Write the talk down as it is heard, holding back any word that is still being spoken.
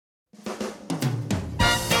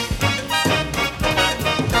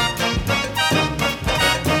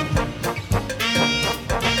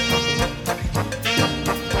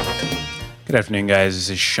Good afternoon, guys. This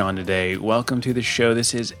is Sean today. Welcome to the show.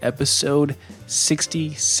 This is episode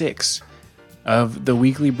 66 of the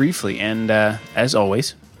Weekly Briefly. And as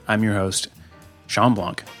always, I'm your host, Sean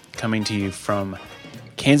Blanc, coming to you from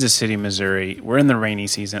Kansas City, Missouri. We're in the rainy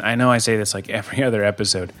season. I know I say this like every other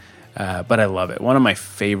episode, but I love it. One of my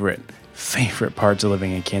favorite parts of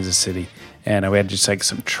living in Kansas City. And we had just like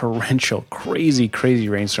some torrential, crazy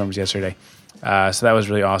rainstorms yesterday. So that was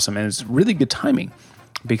really awesome. And it's really good timing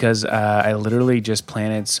because I literally just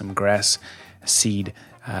planted some grass seed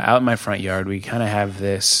out in my front yard. We kind of have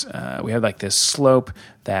this, we have like this slope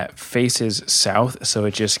that faces south. So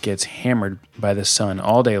it just gets hammered by the sun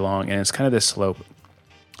all day long. And it's kind of this slope.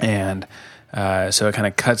 And so it kind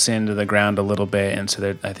of cuts into the ground a little bit. And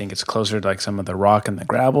so I think it's closer to like some of the rock and the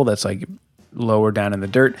gravel that's like lower down in the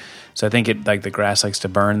dirt. So I think it like the grass likes to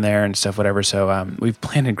burn there and stuff, whatever. So we've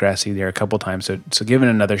planted grass seed there a couple times. So give it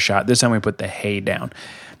another shot. This time we put the hay down.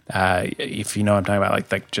 If you know what I'm talking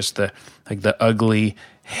about, like just the ugly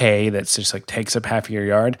hay that's just like takes up half of your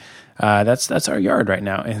yard. That's our yard right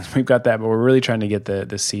now. And we've got that, but we're really trying to get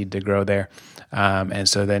the seed to grow there. And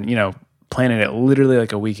so then, planted it literally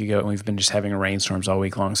like a week ago, and we've been just having rainstorms all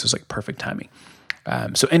week long. So it's like perfect timing.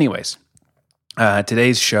 So anyways,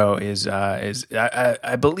 today's show is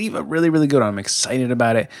I believe a really good one. I'm excited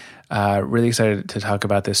about it. Really excited to talk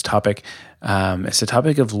about this topic. It's the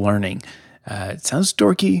topic of learning. It sounds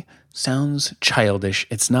dorky, sounds childish.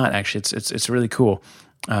 It's not actually. It's really cool.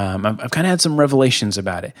 I've kind of had some revelations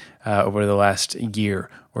about it over the last year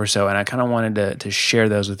or so, and I kind of wanted to share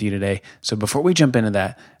those with you today. So before we jump into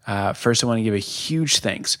that, first I want to give a huge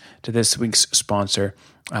thanks to this week's sponsor.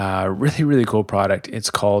 Really cool product. It's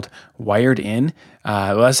called Wired In.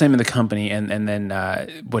 That's the name of the company, and then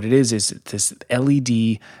what it is this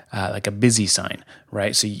LED like a busy sign,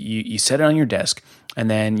 right? So you set it on your desk, and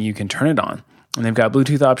then you can turn it on. And they've got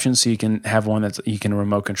Bluetooth options, so you can have one that's you can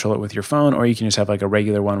remote control it with your phone, or you can just have like a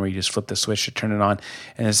regular one where you just flip the switch to turn it on.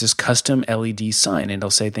 And it's this custom LED sign. And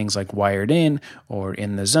it'll say things like wired in, or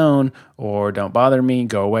in the zone, or don't bother me,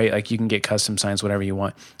 go away. Like you can get custom signs, whatever you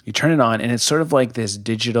want. You turn it on, and it's sort of like this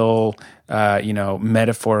digital,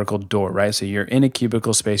 metaphorical door, right? So you're in a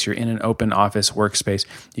cubicle space, you're in an open office workspace.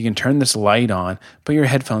 You can turn this light on, put your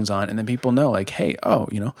headphones on, and then people know, like, hey,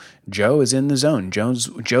 Joe is in the zone.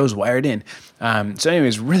 Joe's wired in. So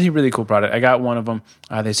anyways, really cool product. I got one of them.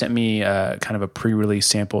 They sent me kind of a pre-release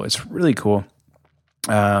sample. It's really cool.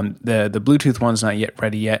 The Bluetooth one's not yet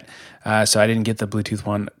ready yet. So I didn't get the Bluetooth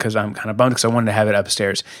one because I'm kind of bummed because I wanted to have it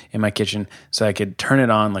upstairs in my kitchen so I could turn it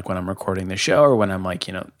on like when I'm recording the show or when I'm like,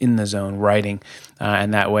 in the zone writing.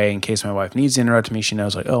 And that way, in case my wife needs to interrupt me, she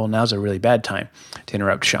knows like, oh, now's a really bad time to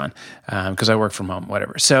interrupt Sean because I work from home,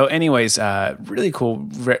 whatever. So anyways, really cool,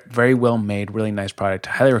 very well made, really nice product.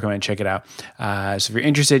 I highly recommend check it out. So if you're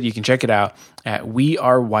interested, you can check it out at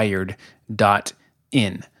wearewired.in.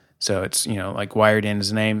 So it's, like Wired In is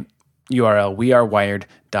the name, URL,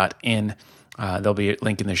 wearewired.in. There'll be a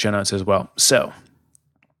link in the show notes as well. So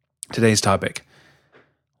today's topic,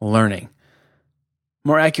 learning.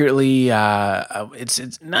 More accurately,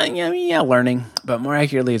 it's not, learning, but more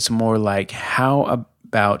accurately, it's more like how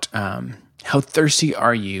thirsty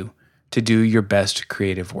are you to do your best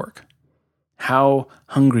creative work? How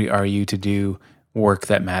hungry are you to do work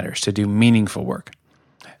that matters, to do meaningful work?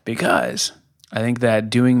 Because I think that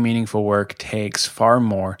doing meaningful work takes far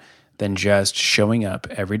more than just showing up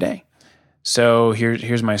every day. So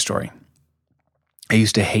here's my story. I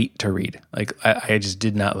used to hate to read. Like I just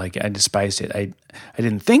did not like it. I despised it. I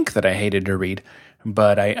didn't think that I hated to read,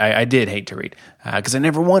 but I did hate to read because I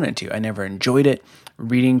never wanted to. I never enjoyed it.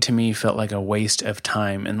 Reading to me felt like a waste of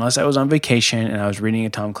time. Unless I was on vacation and I was reading a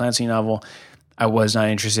Tom Clancy novel, I was not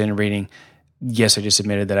interested in reading. Yes, I just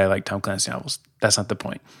admitted that I like Tom Clancy novels. That's not the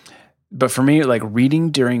point. But for me, like reading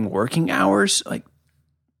during working hours, like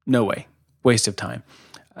no way, waste of time.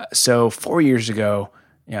 So 4 years ago,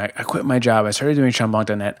 I quit my job. I started doing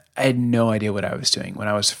SeanBlanc.net. I had no idea what I was doing. When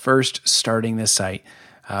I was first starting this site,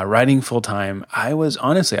 writing full time, I was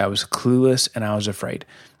clueless and I was afraid.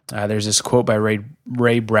 There's this quote by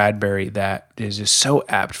Ray Bradbury that is just so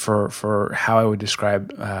apt for how I would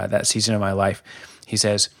describe that season of my life. He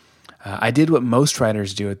says, I did what most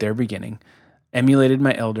writers do at their beginning, emulated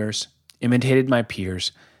my elders, imitated my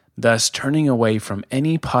peers, thus turning away from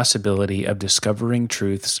any possibility of discovering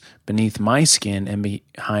truths beneath my skin and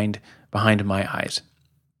behind my eyes.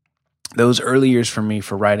 Those early years for me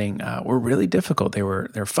for writing were really difficult.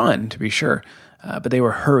 They're fun, to be sure, but they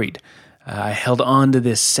were hurried. I held on to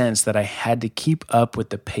this sense that I had to keep up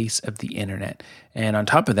with the pace of the internet. And on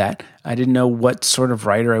top of that, I didn't know what sort of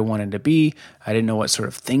writer I wanted to be. I didn't know what sort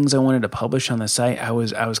of things I wanted to publish on the site. I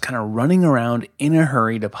was kind of running around in a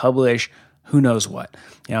hurry to publish who knows what.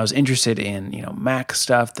 I was interested in, Mac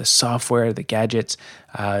stuff, the software, the gadgets.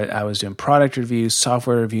 I was doing product reviews,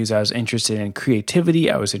 software reviews. I was interested in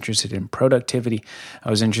creativity. I was interested in productivity. I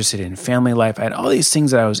was interested in family life. I had all these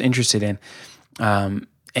things that I was interested in.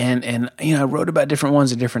 And I wrote about different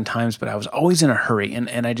ones at different times, but I was always in a hurry.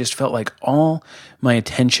 And I just felt like all my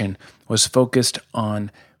attention was focused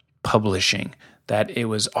on publishing, that it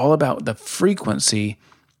was all about the frequency,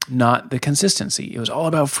 not the consistency. It was all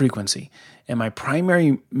about frequency. And my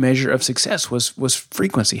primary measure of success was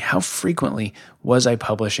frequency. How frequently was I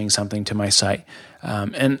publishing something to my site?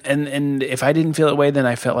 And if I didn't feel that way, then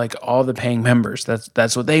I felt like all the paying members,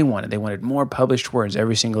 that's what they wanted. They wanted more published words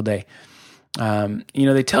every single day.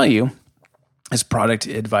 They tell you as product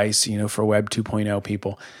advice, for Web 2.0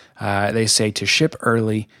 people, they say to ship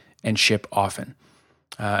early and ship often.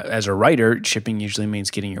 As a writer, shipping usually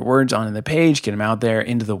means getting your words onto the page, get them out there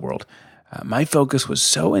into the world. My focus was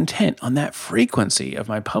so intent on that frequency of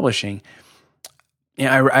my publishing.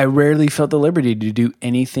 I rarely felt the liberty to do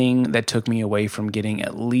anything that took me away from getting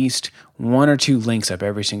at least 1 or 2 links up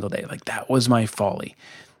every single day. Like that was my folly.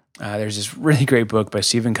 There's this really great book by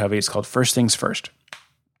Stephen Covey. It's called First Things First.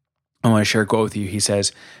 I want to share a quote with you. He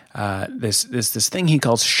says this thing he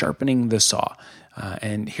calls sharpening the saw.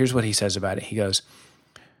 And here's what he says about it. He goes,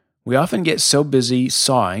 "We often get so busy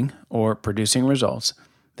sawing or producing results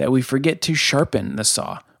that we forget to sharpen the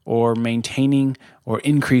saw or maintaining or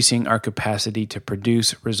increasing our capacity to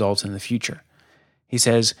produce results in the future." He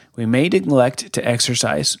says, "We may neglect to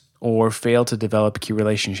exercise or fail to develop key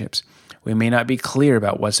relationships. We may not be clear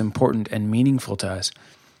about what's important and meaningful to us.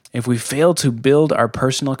 If we fail to build our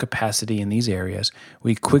personal capacity in these areas,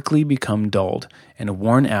 we quickly become dulled and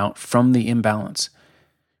worn out from the imbalance.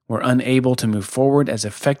 We're unable to move forward as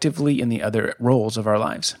effectively in the other roles of our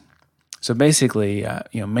lives." So basically,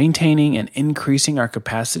 maintaining and increasing our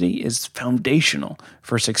capacity is foundational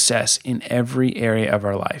for success in every area of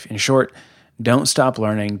our life. In short, don't stop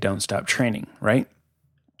learning, don't stop training, right?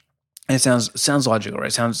 And it sounds logical,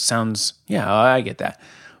 right? Sounds, yeah, I get that.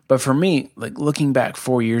 But for me, like looking back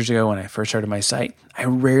 4 years ago when I first started my site, I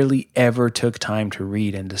rarely ever took time to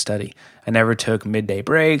read and to study. I never took midday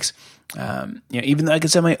breaks. Even though I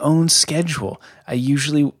could set my own schedule, I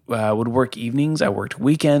usually would work evenings. I worked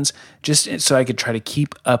weekends just so I could try to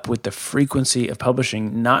keep up with the frequency of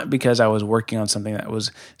publishing, not because I was working on something that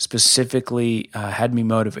was specifically had me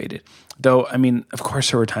motivated. Though, of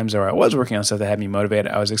course, there were times where I was working on stuff that had me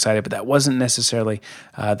motivated. I was excited, but that wasn't necessarily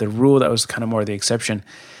the rule. That was kind of more the exception.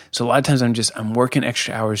 So a lot of times I'm working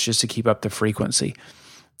extra hours just to keep up the frequency.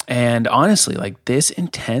 And honestly, like this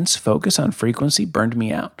intense focus on frequency burned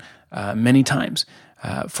me out many times.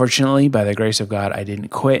 Fortunately, by the grace of God, I didn't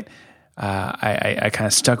quit. I kind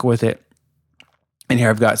of stuck with it. And here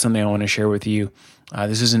I've got something I want to share with you.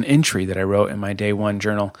 This is an entry that I wrote in my day one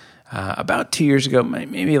journal about 2 years ago,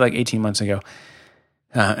 maybe like 18 months ago.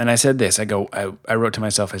 And I said this, I wrote to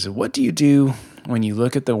myself, I said, what do you do when you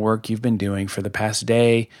look at the work you've been doing for the past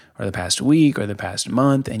day or the past week or the past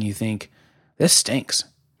month and you think, this stinks?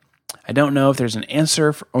 I don't know if there's an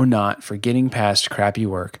answer or not for getting past crappy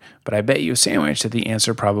work, but I bet you a sandwich that the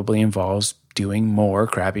answer probably involves doing more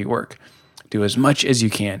crappy work. Do as much as you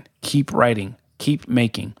can. Keep writing. Keep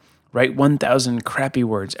making. Write 1,000 crappy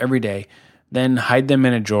words every day, then hide them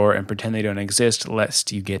in a drawer and pretend they don't exist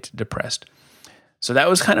lest you get depressed. So that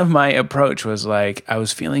was kind of my approach, was like I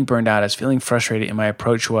was feeling burned out. I was feeling frustrated, and my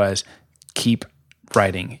approach was keep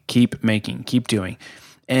writing, keep making, keep doing.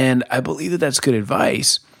 And I believe that that's good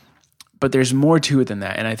advice, but there's more to it than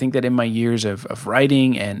that. And I think that in my years of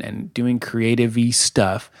writing and doing creative-y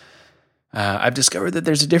stuff, I've discovered that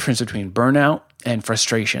there's a difference between burnout and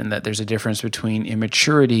frustration, that there's a difference between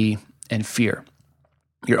immaturity and fear.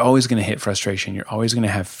 You're always going to hit frustration. You're always going to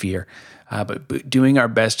have fear. But doing our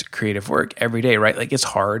best creative work every day, right? Like it's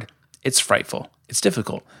hard, it's frightful, it's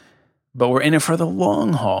difficult, but we're in it for the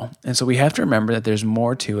long haul. And so we have to remember that there's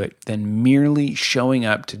more to it than merely showing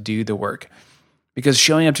up to do the work. Because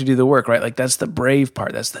showing up to do the work, right? Like that's the brave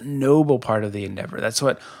part. That's the noble part of the endeavor. That's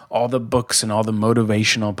what all the books and all the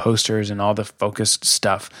motivational posters and all the focused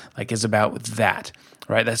stuff like is about with that,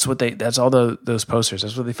 right? That's all those posters.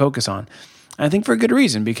 That's what they focus on. And I think for a good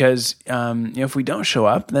reason, because if we don't show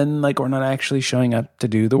up, then like we're not actually showing up to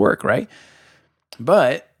do the work, right?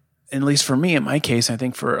 But at least for me, in my case, I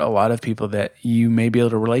think for a lot of people that you may be able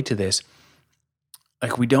to relate to this,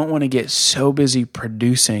 like we don't want to get so busy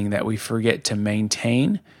producing that we forget to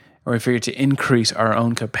maintain or we figure to increase our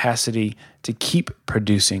own capacity to keep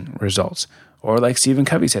producing results. Or like Stephen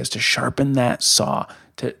Covey says, to sharpen that saw.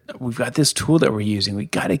 We've got this tool that we're using. We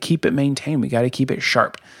got to keep it maintained. We got to keep it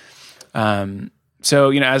sharp.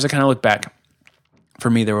 So, as I kind of look back,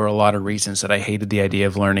 for me, there were a lot of reasons that I hated the idea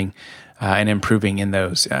of learning and improving in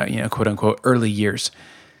those, quote unquote, early years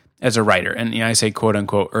as a writer. And I say quote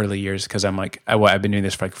unquote early years because I'm like, I've been doing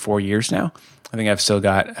this for like 4 years now. I think I've still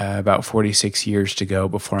got about 46 years to go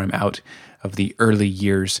before I'm out of the early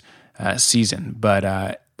years season.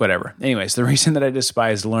 But whatever. Anyways, the reason that I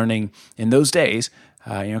despised learning in those days,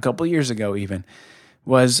 a couple of years ago even,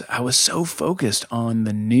 was I was so focused on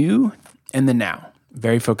the new and the now.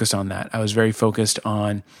 Very focused on that. I was very focused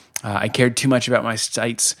on, I cared too much about my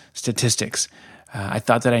site's statistics. I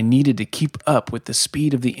thought that I needed to keep up with the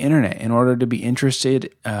speed of the internet in order to be interesting,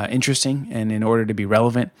 and in order to be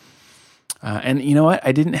relevant. And you know what?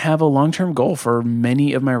 I didn't have a long-term goal for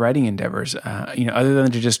many of my writing endeavors. Other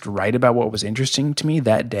than to just write about what was interesting to me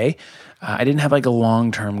that day, I didn't have like a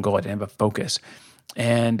long-term goal. I didn't have a focus.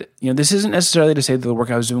 And, this isn't necessarily to say that the work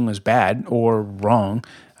I was doing was bad or wrong.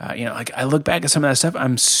 I look back at some of that stuff.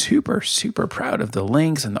 I'm super, super proud of the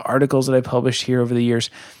links and the articles that I published here over the years.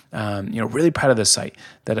 Really proud of the site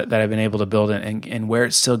that I've been able to build and where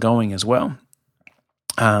it's still going as well.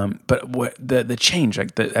 But what the change,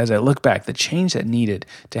 as I look back, the change that needed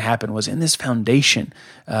to happen was in this foundation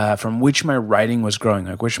from which my writing was growing,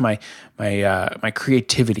 like which my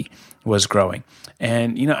creativity was growing.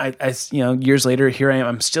 And I years later, here I am.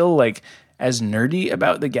 I'm still like as nerdy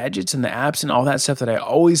about the gadgets and the apps and all that stuff that I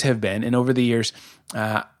always have been. And over the years,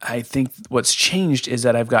 I think what's changed is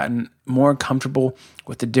that I've gotten more comfortable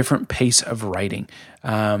with the different pace of writing.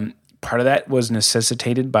 Part of that was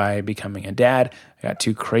necessitated by becoming a dad. I got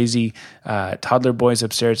 2 crazy toddler boys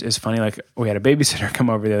upstairs. It's funny, like we had a babysitter come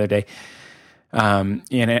over the other day. Anna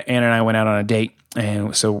and I went out on a date.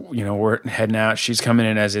 And so, we're heading out. She's coming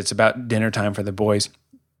in as it's about dinner time for the boys.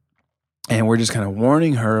 And we're just kind of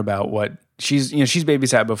warning her about what she's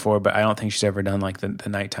babysat before, but I don't think she's ever done like the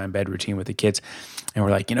nighttime bed routine with the kids. And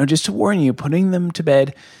we're like, just to warn you, putting them to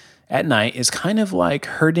bed at night is kind of like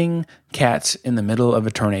herding cats in the middle of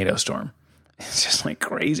a tornado storm. It's just like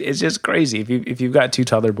crazy. It's just crazy. If you've got 2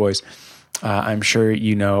 toddler boys, I'm sure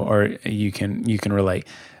or you can relate.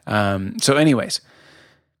 So anyways,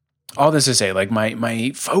 all this to say, like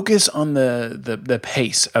my focus on the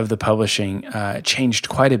pace of the publishing changed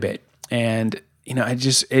quite a bit. And,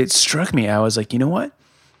 it struck me. I was like, you know what?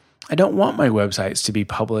 I don't want my websites to be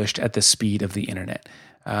published at the speed of the internet.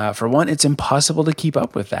 For one, it's impossible to keep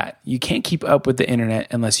up with that. You can't keep up with the internet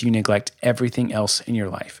unless you neglect everything else in your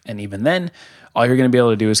life. And even then, all you're going to be able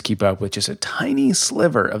to do is keep up with just a tiny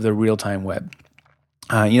sliver of the real-time web.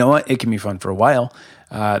 You know what? It can be fun for a while.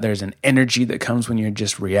 There's an energy that comes when you're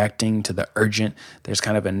just reacting to the urgent. There's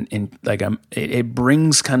kind of it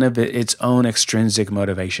brings kind of its own extrinsic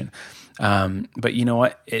motivation. But you know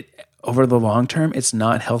what? Over the long term, it's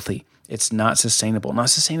not healthy. It's not sustainable. Not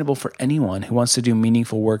sustainable for anyone who wants to do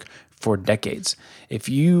meaningful work for decades. If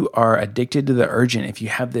you are addicted to the urgent, if you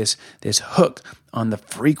have this hook on the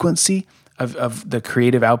frequency of the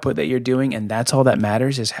creative output that you're doing, and that's all that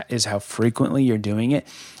matters is how frequently you're doing it,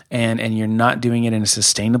 and you're not doing it in a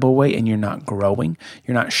sustainable way, and you're not growing,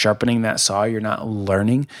 you're not sharpening that saw, you're not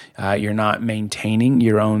learning, you're not maintaining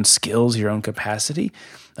your own skills, your own capacity.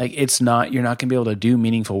 Like you're not going to be able to do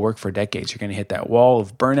meaningful work for decades. You're going to hit that wall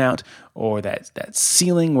of burnout or that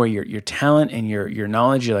ceiling where your talent and your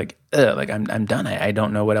knowledge, you're like, I'm done. I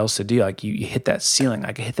don't know what else to do. Like you hit that ceiling.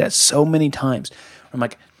 I hit that so many times. I'm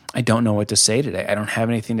like, I don't know what to say today. I don't have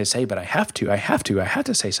anything to say, but I have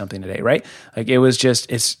to say something today, right? Like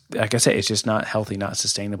it's like I say, it's just not healthy, not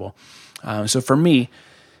sustainable. So for me,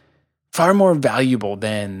 far more valuable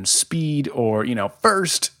than speed or,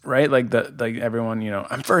 first, right? Like everyone,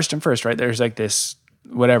 I'm first, right? There's like this,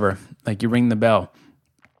 whatever, like you ring the bell.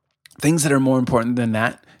 Things that are more important than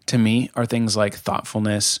that to me are things like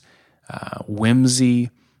thoughtfulness, whimsy,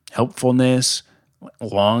 helpfulness,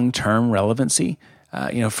 long-term relevancy.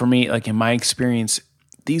 For me, like in my experience,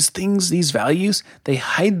 these things, these values, they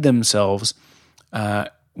hide themselves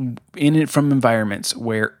from environments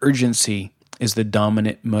where urgency is the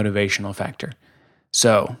dominant motivational factor.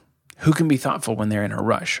 So who can be thoughtful when they're in a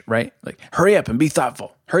rush, right? Like hurry up and be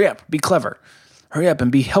thoughtful. Hurry up, be clever. Hurry up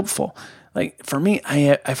and be helpful. Like for me,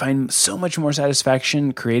 I find so much more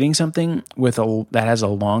satisfaction creating something that has a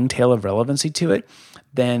long tail of relevancy to it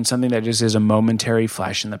than something that just is a momentary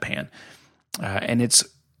flash in the pan. And it's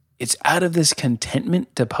out of this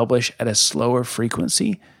contentment to publish at a slower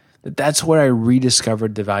frequency that's where I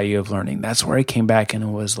rediscovered the value of learning. That's where I came back and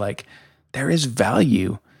it was like, there is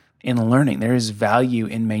value in learning. There is value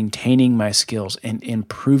in maintaining my skills and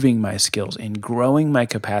improving my skills, in growing my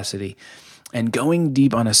capacity and going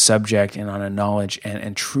deep on a subject and on a knowledge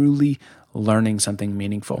and truly learning something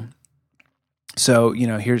meaningful. So,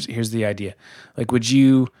 here's the idea. Like, would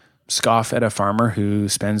you scoff at a farmer who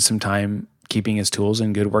spends some time keeping his tools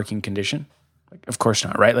in good working condition? Like, of course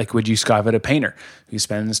not, right? Like, would you scoff at a painter who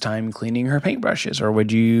spends time cleaning her paintbrushes? Or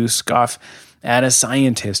would you scoff at a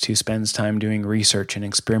scientist who spends time doing research and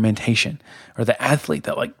experimentation? Or the athlete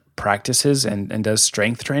that practices and does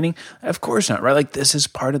strength training? Of course not, right? Like, this is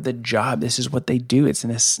part of the job. This is what they do. It's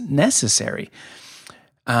necessary.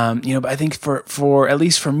 But I think for at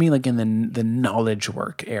least for me, like in the knowledge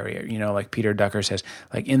work area, like Peter Ducker says,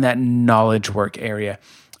 like in that knowledge work area,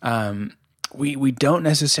 we don't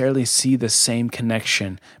necessarily see the same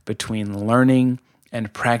connection between learning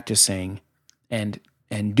and practicing and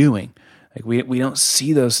doing. Like we don't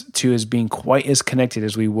see those two as being quite as connected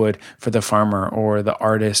as we would for the farmer or the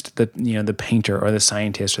artist, the painter or the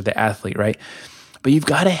scientist or the athlete, right? But you've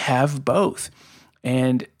got to have both.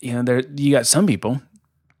 And you got some people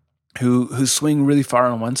who swing really far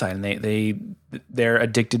on one side, and they're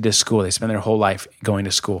addicted to school. They spend their whole life going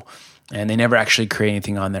to school, and they never actually create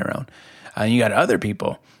anything on their own. And you got other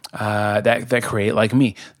people that create, like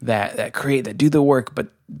me, that create, that do the work,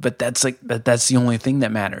 but that's the only thing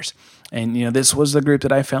that matters. And this was the group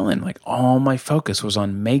that I fell in. Like, all my focus was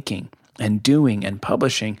on making and doing and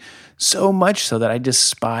publishing, so much so that I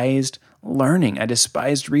despised learning. I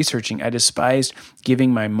despised researching. I despised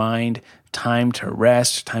giving my mind time to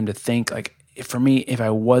rest, time to think. Like, for me, if I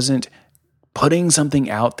wasn't putting something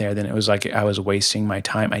out there, then it was like I was wasting my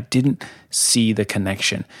time. I didn't see the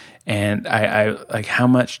connection. And I like, how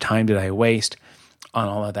much time did I waste on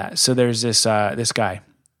all of that? So there's this guy,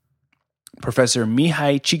 Professor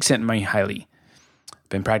Mihai Csikszentmihalyi.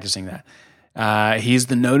 Been practicing that. He's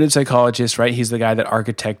the noted psychologist, right? He's the guy that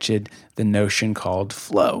architected the notion called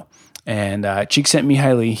flow. And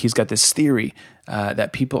Csikszentmihalyi, he's got this theory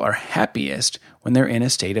that people are happiest when they're in a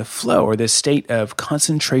state of flow, or this state of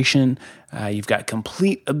concentration. You've got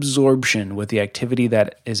complete absorption with the activity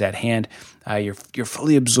that is at hand. You're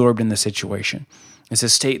fully absorbed in the situation. It's a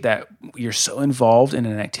state that you're so involved in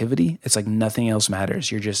an activity, it's like nothing else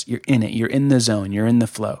matters. You're in it. You're in the zone. You're in the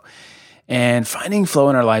flow. And finding flow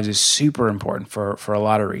in our lives is super important for a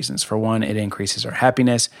lot of reasons. For one, it increases our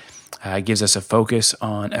happiness. It gives us a focus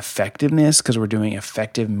on effectiveness because we're doing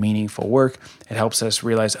effective, meaningful work. It helps us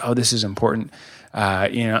realize, this is important.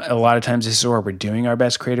 A lot of times this is where we're doing our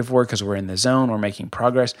best creative work because we're in the zone, we're making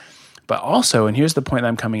progress. But also, and here's the point that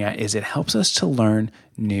I'm coming at, is it helps us to learn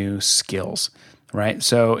new skills, right?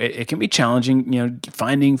 So it can be challenging,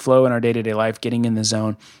 finding flow in our day-to-day life, getting in the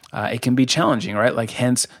zone. It can be challenging, right? Like,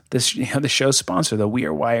 hence this, the show's sponsor, the We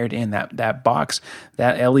Are Wired In, that box,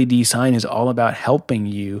 that LED sign is all about helping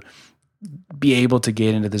you be able to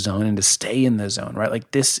get into the zone and to stay in the zone, right?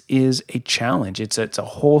 Like, this is a challenge. It's a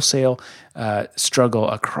wholesale struggle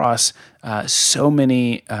across so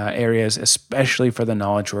many areas, especially for the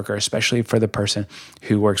knowledge worker, especially for the person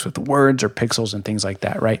who works with words or pixels and things like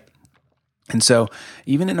that, right? And so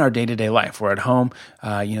even in our day-to-day life, we're at home,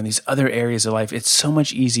 these other areas of life, it's so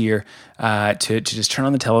much easier to just turn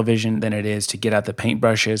on the television than it is to get out the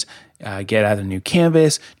paintbrushes, get out a new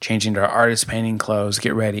canvas, change into our artist painting clothes,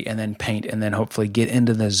 get ready, and then paint, and then hopefully get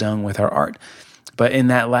into the zone with our art. But in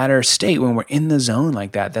that latter state, when we're in the zone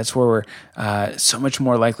like that, that's where we're so much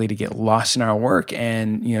more likely to get lost in our work.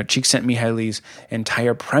 And, Csikszentmihalyi's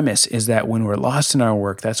entire premise is that when we're lost in our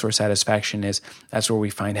work, that's where satisfaction is. That's where we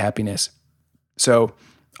find happiness. So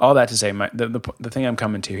all that to say, the thing I'm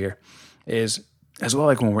coming to here is, as well,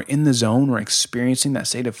 like when we're in the zone, we're experiencing that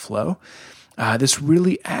state of flow, this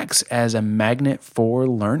really acts as a magnet for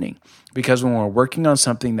learning. Because when we're working on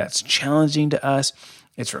something that's challenging to us,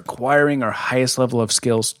 it's requiring our highest level of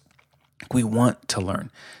skills, we want to learn.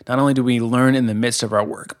 Not only do we learn in the midst of our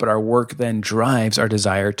work, but our work then drives our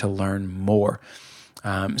desire to learn more.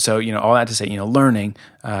 So all that to say, learning,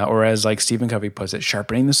 or as like Stephen Covey puts it,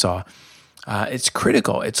 sharpening the saw, it's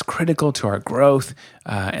critical. It's critical to our growth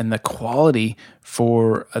and the quality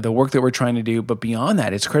for the work that we're trying to do. But beyond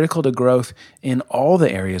that, it's critical to growth in all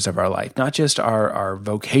the areas of our life, not just our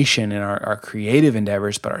vocation and our creative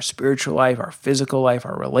endeavors, but our spiritual life, our physical life,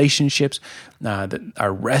 our relationships,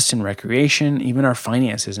 our rest and recreation, even our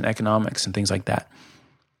finances and economics and things like that.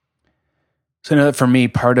 So I know that for me,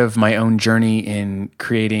 part of my own journey in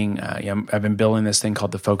creating, I've been building this thing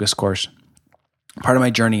called the Focus Course. Part of my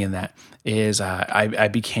journey in that is I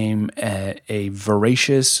became a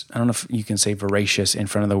voracious, I don't know if you can say voracious in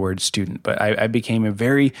front of the word student, but I became a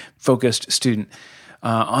very focused student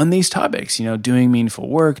on these topics, doing meaningful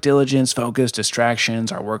work, diligence, focus,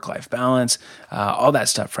 distractions, our work-life balance, all that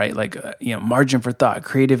stuff, right? Like, margin for thought,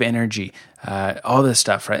 creative energy, all this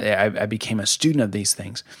stuff, right? I became a student of these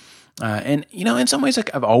things. And in some ways, like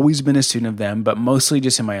I've always been a student of them, but mostly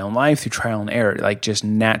just in my own life through trial and error, like just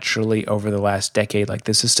naturally over the last decade, like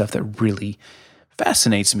this is stuff that really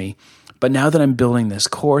fascinates me. But now that I'm building this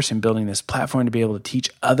course and building this platform to be able to teach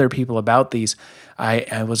other people about these,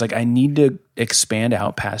 I was like, I need to expand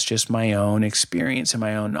out past just my own experience and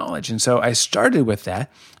my own knowledge. And so I started with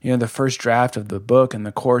that. The first draft of the book and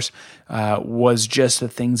the course was just the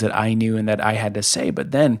things that I knew and that I had to say.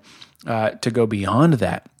 But then to go beyond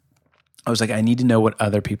that, I was like, I need to know what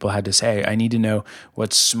other people had to say. I need to know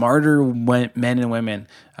what smarter men and women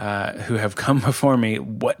who have come before me,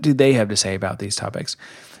 what do they have to say about these topics?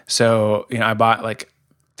 So, I bought like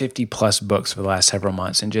 50 plus books for the last several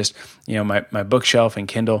months, and just, my bookshelf and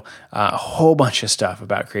Kindle, a whole bunch of stuff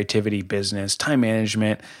about creativity, business, time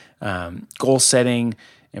management, goal setting,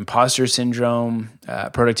 imposter syndrome,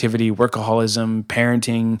 productivity, workaholism,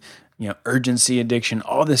 parenting, urgency, addiction,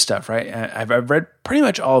 all this stuff, right? I've read pretty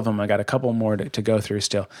much all of them. I got a couple more to go through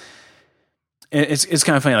still. It's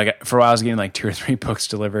kind of funny. Like for a while, I was getting like 2 or 3 books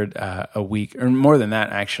delivered a week, or more than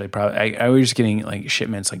that. Actually, probably I was just getting like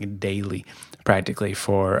shipments like daily, practically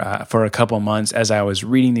for a couple months as I was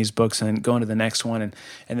reading these books and then going to the next one,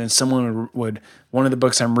 and then someone would one of the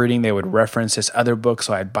books I'm reading, they would reference this other book,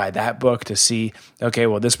 so I'd buy that book to see. Okay,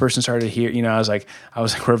 well, this person started here. I was like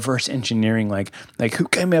reverse engineering, like who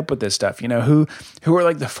came up with this stuff? Who are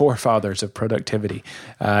like the forefathers of productivity?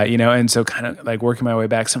 And so kind of like working my way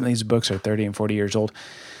back. Some of these books are 30 and 40 years old.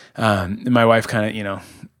 And my wife kind of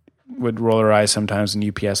would roll her eyes sometimes, and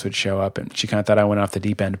UPS would show up, and she kind of thought I went off the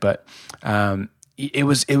deep end. But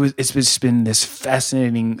it's been this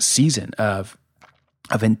fascinating season of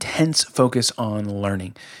intense focus on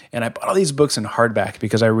learning. And I bought all these books in hardback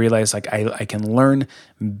because I realized like I can learn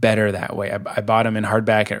better that way. I bought them in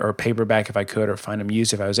hardback or paperback if I could, or find them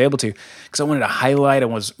used if I was able to, because I wanted to highlight. I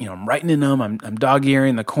was, I'm writing in them. I'm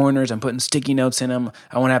dog-earing the corners. I'm putting sticky notes in them.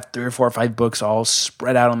 I want to have 3 or 4 or 5 books all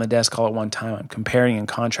spread out on the desk all at one time. I'm comparing and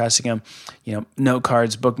contrasting them, note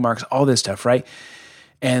cards, bookmarks, all this stuff, right?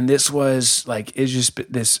 And this was like, it's just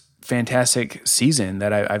this fantastic season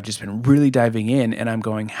that I've just been really diving in, and I'm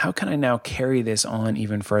going, how can I now carry this on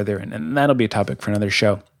even further? And that'll be a topic for another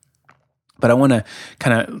show. But I want to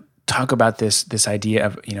kind of talk about this idea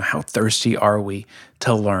of, how thirsty are we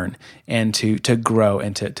to learn and to grow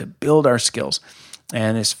and to build our skills.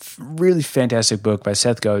 And this really fantastic book by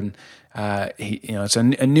Seth Godin, it's a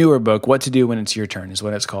newer book, What to Do When It's Your Turn is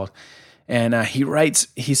what it's called. And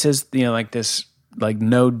he says, like this, like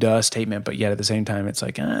no duh statement, but yet at the same time, it's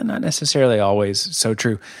like not necessarily always so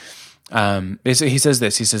true. He says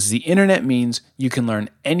this, he says, the internet means you can learn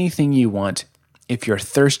anything you want if you're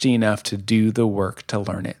thirsty enough to do the work to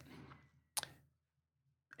learn it.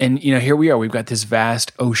 And, here we are, we've got this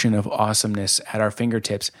vast ocean of awesomeness at our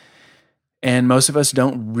fingertips. And most of us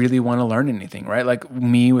don't really want to learn anything, right? Like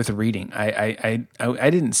me with reading. I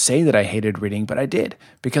didn't say that I hated reading, but I did,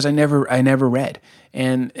 because I never read.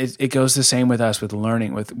 And it goes the same with us, with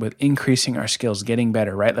learning, with increasing our skills, getting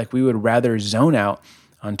better, right? Like we would rather zone out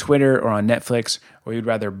on Twitter or on Netflix, or we'd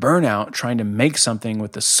rather burn out trying to make something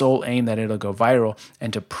with the sole aim that it'll go viral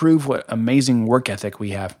and to prove what amazing work ethic we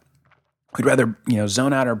have. We'd rather,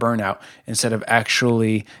 zone out or burn out instead of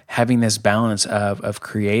actually having this balance of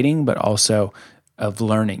creating, but also of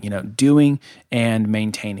learning, doing and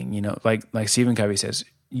maintaining, like Stephen Covey says,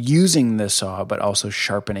 using the saw, but also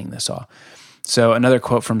sharpening the saw. So another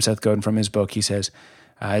quote from Seth Godin from his book, he says,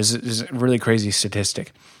 this is a really crazy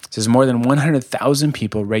statistic. It says more than 100,000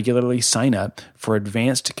 people regularly sign up for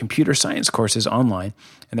advanced computer science courses online,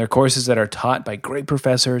 and they're courses that are taught by great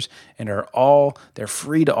professors and they're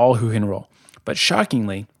free to all who enroll. But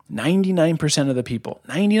shockingly, 99% of the people,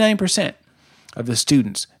 99% of the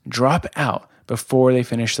students drop out before they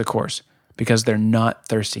finish the course because they're not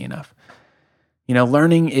thirsty enough.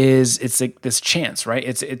 Learning it's like this chance, right?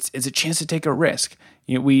 It's a chance to take a risk.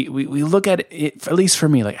 We look at it, at least for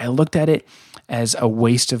me, like I looked at it as a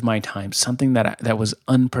waste of my time, something that was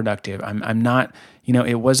unproductive. I'm not,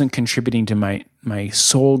 it wasn't contributing to my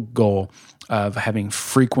sole goal of having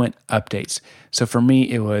frequent updates. So for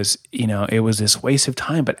me, it was this waste of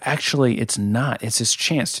time, but actually it's not. It's this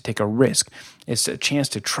chance to take a risk. It's a chance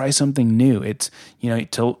to try something new. It's,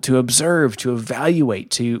 to observe, to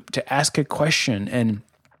evaluate, to ask a question and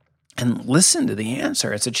listen to the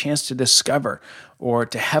answer. It's a chance to discover or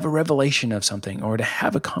to have a revelation of something or to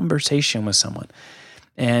have a conversation with someone.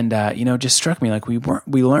 And, just struck me like we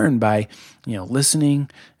learn by, listening,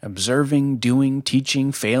 observing, doing,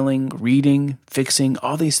 teaching, failing, reading, fixing.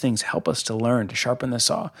 All these things help us to learn, to sharpen the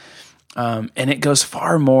saw. And it goes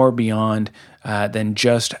far more beyond than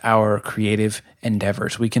just our creative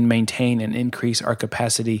endeavors. We can maintain and increase our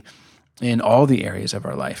capacity in all the areas of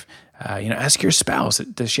our life. Ask your spouse,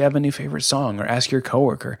 does she have a new favorite song? Or ask your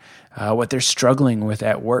coworker what they're struggling with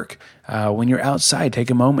at work. When you're outside, take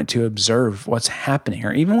a moment to observe what's happening.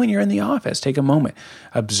 Or even when you're in the office, take a moment,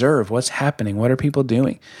 observe what's happening. What are people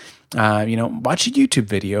doing? Watch a YouTube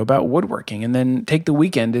video about woodworking, and then take the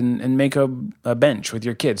weekend and make a bench with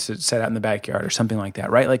your kids to set out in the backyard or something like that,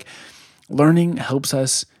 right? Like, learning helps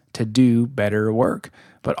us to do better work,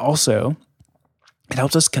 but also it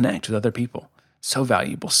helps us connect with other people. So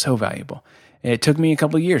valuable, so valuable. It took me a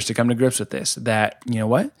couple of years to come to grips with this, that, you know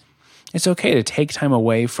what? It's okay to take time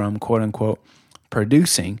away from quote unquote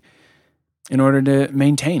producing in order to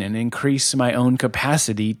maintain and increase my own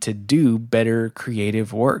capacity to do better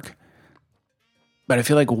creative work. But I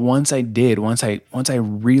feel like once I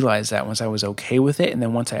realized that, once I was okay with it, and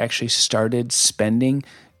then once I actually started spending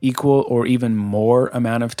equal or even more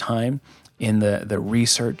amount of time in the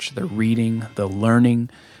research, the reading, the learning,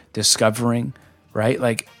 discovering, right?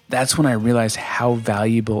 Like, that's when I realized how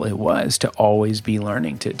valuable it was to always be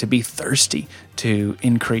learning, to be thirsty, to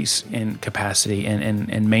increase in capacity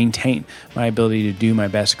and maintain my ability to do my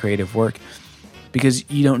best creative work. Because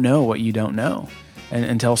you don't know what you don't know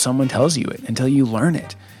until someone tells you it, until you learn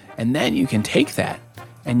it. And then you can take that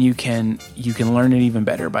and you can learn it even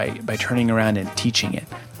better by turning around and teaching it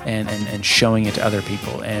and showing it to other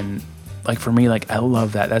people. And like, for me, like, I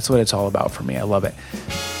love that. That's what it's all about for me. I love it.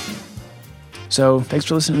 So thanks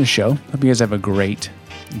for listening to the show. Hope you guys have a great,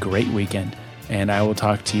 great weekend. And I will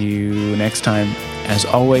talk to you next time. As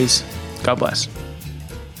always, God bless.